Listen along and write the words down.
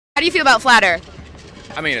do you feel about flat Earth?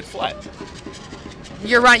 I mean, it's flat.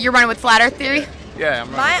 You're running with flat Earth theory? Yeah,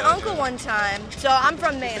 I'm running My with that. uncle one time, so I'm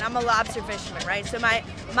from Maine, I'm a lobster fisherman, right? So my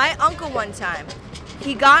uncle one time,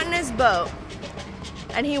 he got in his boat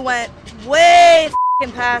and he went way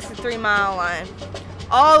f***ing past the 3 mile line,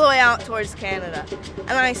 all the way out towards Canada.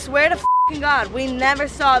 And I swear to f***ing God, we never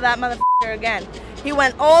saw that motherfucker again. He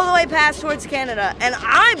went all the way past towards Canada, and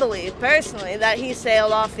I believe, personally, that he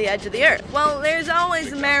sailed off the edge of the earth. Well, there's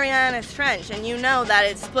always the Marianas Trench, and you know that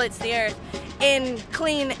it splits the earth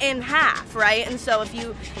clean in half, right? And so if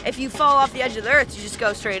you fall off the edge of the earth, you just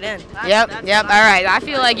go straight in. Yep. All right. I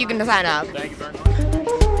feel like you can sign up. Thank you very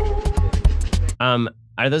much.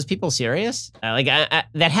 Are those people serious? That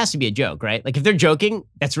has to be a joke, right? Like if they're joking,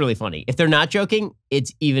 that's really funny. If they're not joking,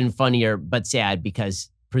 it's even funnier but sad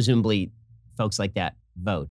because presumably folks like that vote.